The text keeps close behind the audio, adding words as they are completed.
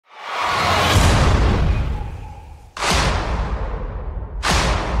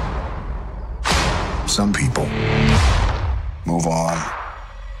Some people move on,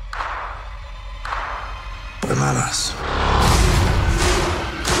 but not us.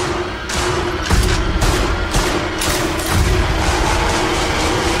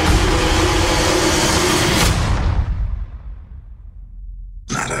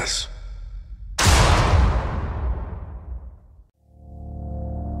 Not us.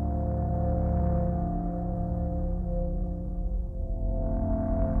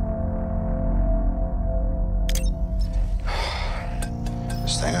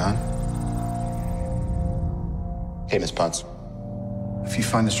 Stay on. Hey, Miss Potts. If you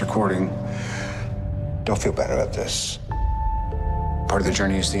find this recording, don't feel bad about this. Part of the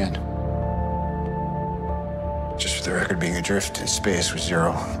journey is the end. Just for the record, being adrift in space with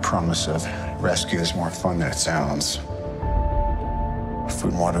zero promise of rescue is more fun than it sounds.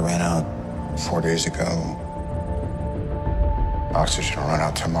 Food and water ran out 4 days ago. Oxygen will run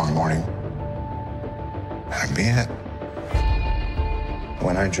out tomorrow morning. That'll be it.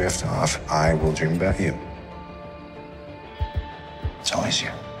 When I drift off, I will dream about you. It's always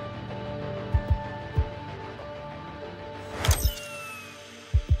you.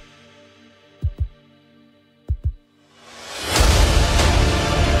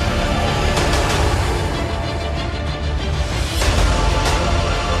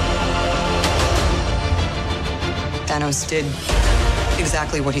 Thanos did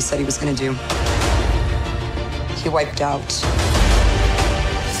exactly what he said he was going to do. He wiped out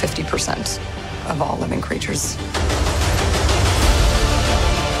 50% of all living creatures.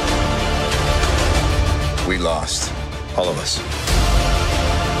 We lost, all of us.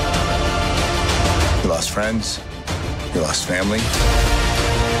 We lost friends. We lost family.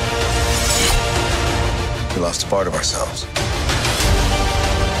 We lost a part of ourselves.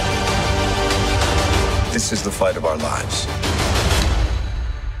 This is the fight of our lives.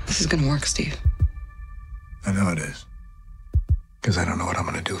 This is going to work, Steve. I know it is. Because I don't know what I'm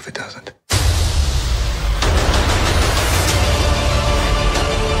going to do if it doesn't.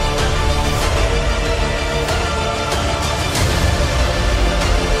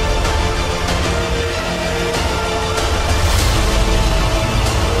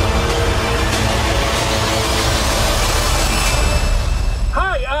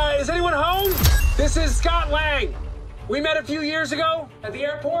 Hi, is anyone home? This is Scott Lang. We met a few years ago at the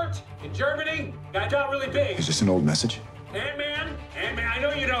airport in Germany. I got really big. Is this an old message? Ant-Man, I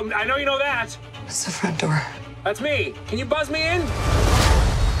know you know that. It's the front door. That's me. Can you buzz me in?